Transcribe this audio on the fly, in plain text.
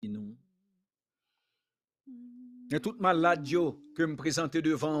nous. Et toute maladie que me présenter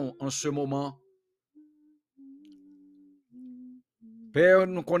devant en ce moment. Père,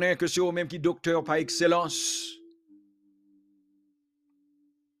 nous connaissons que c'est eux-mêmes qui docteur par excellence.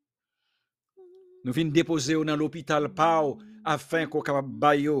 Nous venons déposer dans l'hôpital Pau afin qu'on capable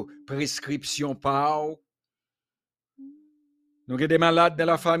bailler prescription Pau. Nous avons des malades dans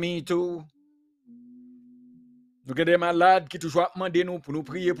la famille tout. Nous avons des malades qui toujours demandent nous pour nous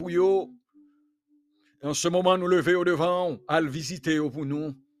prier pour eux. En ce moment, nous lever au devant, à le visiter pour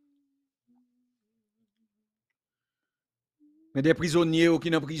nous. Mais des prisonniers qui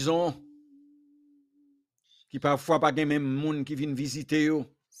sont en prison, qui parfois pas même monde qui viennent visiter eux.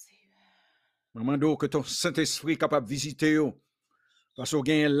 Demandons que ton Saint-Esprit est capable de visiter eux. Parce qu'on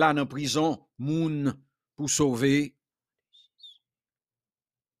gagne là dans la prison, moun pour sauver.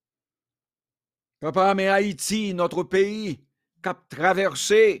 Papa, mais Haïti, notre pays, qui a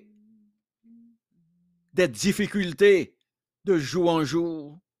traversé des difficultés de jour en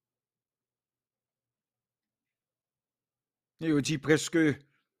jour. Et on dit presque il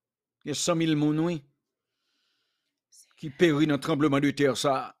y a 100 000 mounoui qui périt dans le tremblement de terre,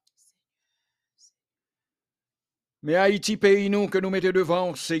 ça. Mais Haïti, pays nous, que nous mettons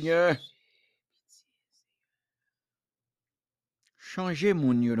devant, Seigneur. Changez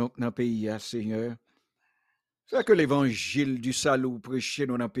mon dans le pays, Seigneur. C'est que l'évangile du salut prêché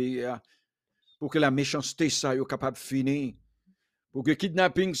dans le pays, pour que la méchanceté, ça, soit capable de finir. Pour que le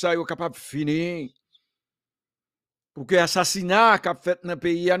kidnapping, ça, soit capable de finir. Pour que l'assassinat qu'a fait dans le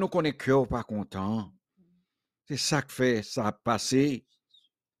pays, nous connaissons cœur pas content. C'est ça que fait, ça a passé.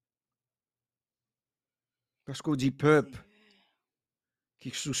 Parce qu'on dit peuple qui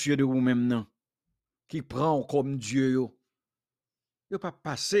est soucieux de vous-même, non, qui prend comme Dieu, il ne pas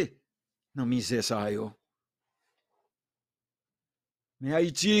passer dans la misère, ça, yo. Mais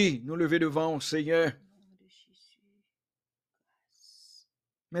Haïti, nous lever devant, Seigneur.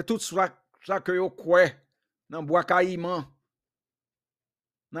 Mais tout ça que vous croyez, dans le bois caïman,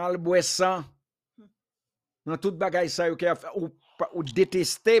 dans le bois sang, dans tout bagay ça, ou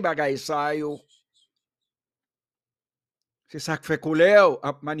détester bagay ça, yo. C'est ça qui fait colère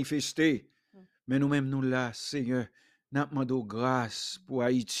à manifester. Mais nous-mêmes, nous là, Seigneur, nous demandons grâce pour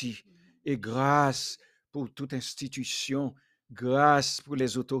Haïti et grâce pour toute institution, grâce pour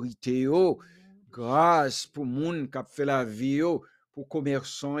les autorités, grâce pour le monde qui a fait la vie, pour les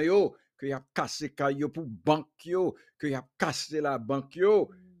commerçants, qui a cassé caillou pour banque, qui a cassé la banque,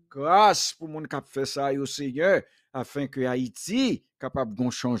 grâce pour le monde qui a fait ça, Seigneur, afin que Haïti capable d'un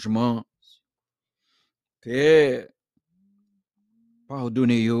changement. Père,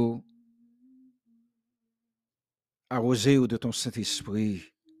 pardonnez-vous. Arrosé de ton Saint-Esprit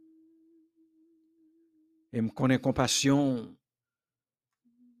et me connaît compassion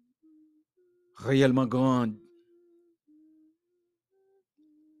réellement grande.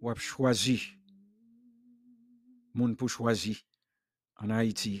 Ou a choisi, moun pour choisir en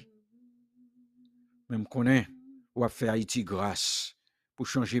Haïti. Mais me connaît ou a fait Haïti grâce pour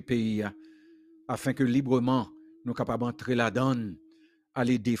changer le pays afin que librement nous capables d'entrer là-dedans,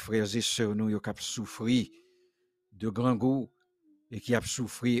 aller des frères et sœurs nous qui ont souffert de grand goût et qui ont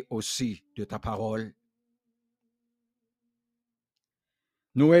souffert aussi de ta parole.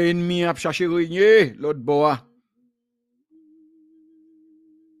 Nous ennemis à chercher régner l'autre bois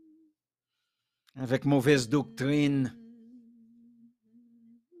avec mauvaise doctrine,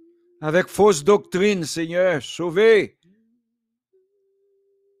 avec fausse doctrine, Seigneur, sauvez.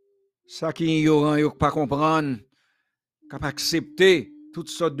 Ça qui ignorant, ils ne pas comprendre, pas accepter toutes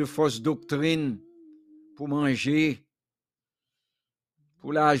sortes de fausses doctrines pour manger,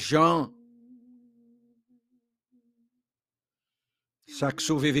 pour l'argent. Ça qui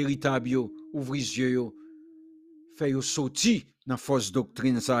sauve véritable, ouvre les yeux, fait sortir dans fausse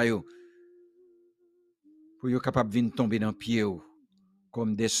doctrine, ça, pour être capable de tomber dans le pied,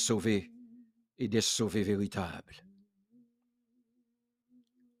 comme des sauvés et des sauvés véritables.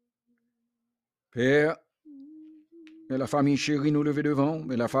 Père, mais la famille chérie nous lever devant,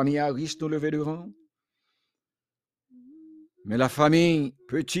 mais la famille Harris nous lever devant, mais la famille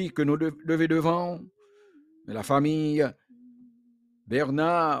petit que nous lever devant, mais la famille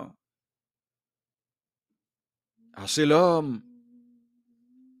Bernard, Asselom,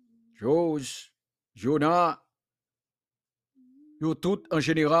 Jose, Jonah, yo tout en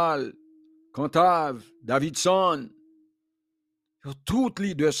général, Cantave, Davidson, yo tout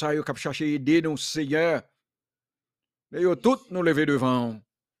les deux ça yo cap chercher aider nos Seigneur. Mais yo tout nous lever devant.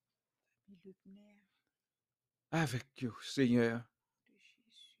 Avec you, Seigneur.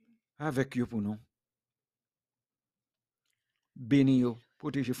 Avec you pour nous. Bénis yo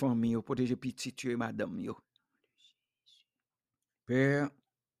Protégez famille, protégez petit et madame. Yo. Père,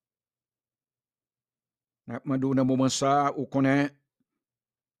 nous demandons dans moment ça, ou connaît,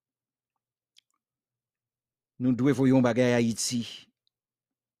 nous devons voyer bagay Haïti.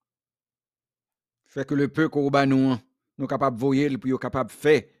 Fait que le peu qu'on ba nous capable voyer, puis capable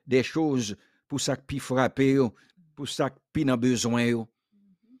faire des choses pour ça qui frapper, pour ça qui n'a besoin.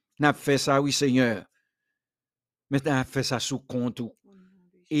 N'a fait ça, oui Seigneur. Maintenant, n'a fait ça sous compte.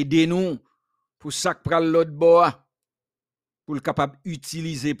 Aidez-nous pour ça que pral l'autre bois, pour le capable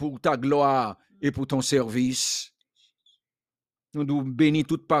utiliser pour ta gloire et pour ton service. Nous devons bénir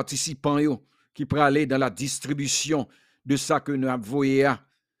tout participant qui peut aller dans la distribution de ça que nous avons voyé,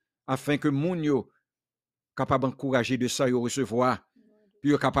 afin que moun yo capable d'encourager de ça yo recevoir,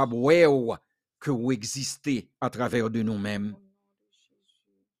 puis capable ouais que vous existez à travers de nous-mêmes.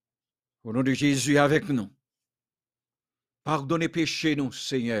 Au nom de Jésus avec nous. Pardonnez péché nous,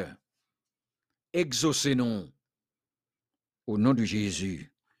 Seigneur. Exaucez-nous. Au nom de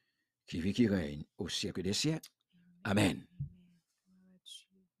Jésus, qui vit, qui règne au siècle des siècles. Amen.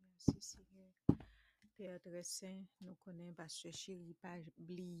 Merci Seigneur. Père très saint, nous connaissons Pasteur Chéri, pas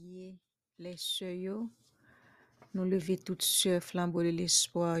oublier les sœurs. Nous lever toutes sœurs flambeau de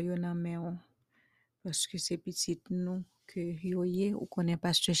l'espoir yo nan main parce que c'est petit nous que yo yé ou connaît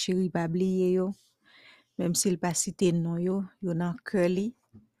Pasteur Chéri pas oublier yo même s'il pas cité non yo nan cœur li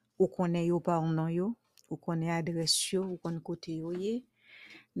ou connaît yo par nom yo ou connaît adresse yo ou connaît côté yo yé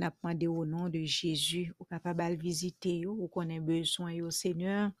n'a demandé au nom de Jésus ou capable visiter yo ou connaît besoin yo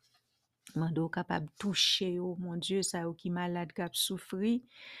Seigneur mando capable toucher yo mon Dieu ça yo qui malade qui souffri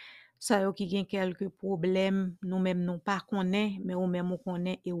ça yo qui gen quelques problèmes nous même non pas connaît mais ou même on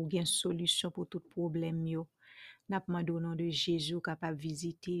connaît et ou gen solution pour tout problème yo n'a demandé au nom de Jésus capable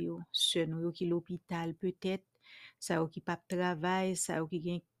visiter yo ceux nous qui l'hôpital peut-être ça yo qui pas travail ça yo qui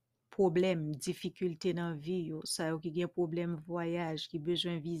gen problème difficulté dans vie yo ça yo qui gen problème voyage qui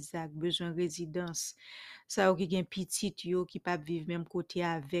besoin visa besoin résidence ça yo qui gen petit yo qui pas vivre même côté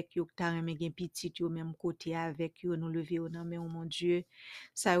avec yo ta remen gen petit yo même côté avec yo nous lever au nom mon Dieu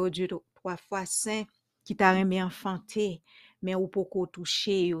ça yo Dieu 3 fois saint qui t'a remen enfanté mais ou poko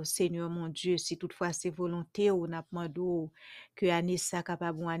toucher yo Seigneur mon Dieu si toutefois c'est volonté ou n'a demandé que année ça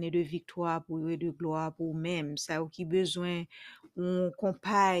capable année de victoire pour eux de gloire pour même ça yo qui besoin on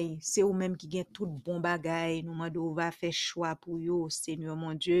compagne c'est ou même qui gagne tout bon bagay nous mando va faire choix pour yo Seigneur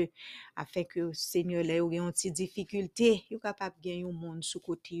mon Dieu afin que Seigneur là yo gen une petite difficulté yo capable gagner un monde sous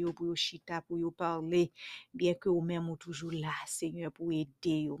côté yo pour yo chita pour yo parler bien que ou même ou toujours là Seigneur pour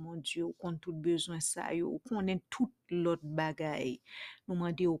aider yo mon Dieu ou compte tout besoin ça yo ou connaît tout l'autre bagay nous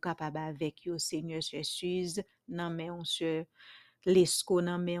mande ou capable avec yo Seigneur Jésus nan mais on se Lesco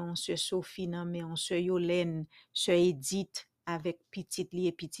nan men on se Sophie nan men on se Yolène se Edith avec petite li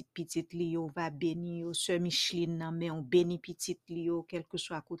et petite li yo va béni yo se Micheline nan men on béni petite li yo quel que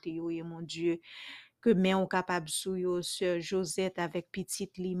soit côté yo et mon Dieu que men on capable sou yo se Josette avec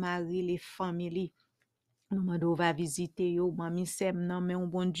petite li Marie les familles nous mando va visiter yo mami sem nan men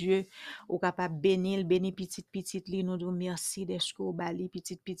bon Dieu ou capable bénir petite li nous do merci d'être au bali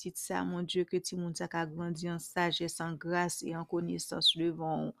petite ça mon Dieu que ti moun sa ka grandi en sagesse en grâce et en connaissance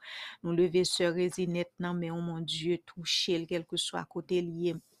devant nous lever sœur Résinette nan men mon Dieu toucher quel que soit côté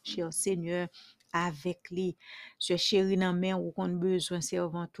lié cher Seigneur avec lui ce chéri nan men ou qu'on besoin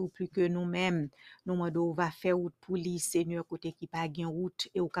servant tout plus que nous-mêmes nous mando va faire route pour lui Seigneur côté qui pas gain route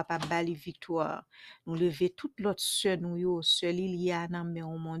et ou capable bali victoire nous lever toute l'autre sœur nous yo sœur Lilia nan men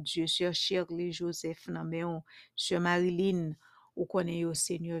mon Dieu sœur Shirley Joseph nan men sœur Marilyn ou connaît yo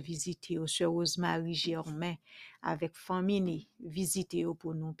Seigneur visiter yo sœur Rosemary Germain avec famille visiter yo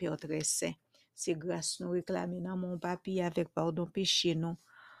pour nous Père très saint c'est grâce nous réclamer dans mon papi avec pardon péché non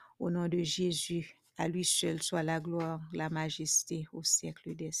au nom de Jésus à lui seul soit la gloire la majesté au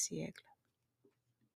siècle des siècles